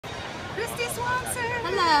Kristy Swanson.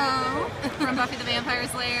 Hello. From Buffy the Vampire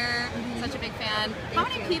Slayer. Such a big fan. How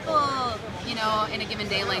many people, in a given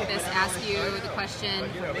day like this ask you the question,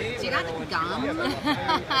 do you got gum?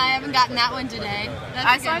 I haven't gotten that one today.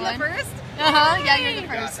 That's a good I'm one. the first? Yeah, you're the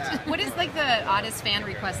first. What is like the oddest fan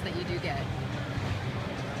request that you do get?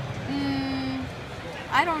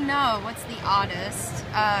 I don't know. What's the oddest?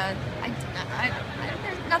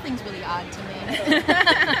 Nothing's really odd to me.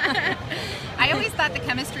 I always thought the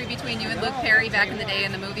chemistry between you and Luke Perry back in the day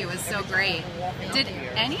in the movie was so great. Did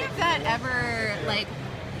any of that ever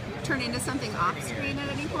turn into something off screen at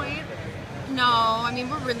any point? No, I mean,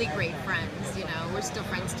 we're really great friends, we're still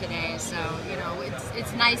friends today, so,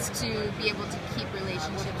 it's nice to be able to keep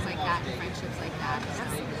relationships like that and friendships like that. So,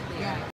 yeah.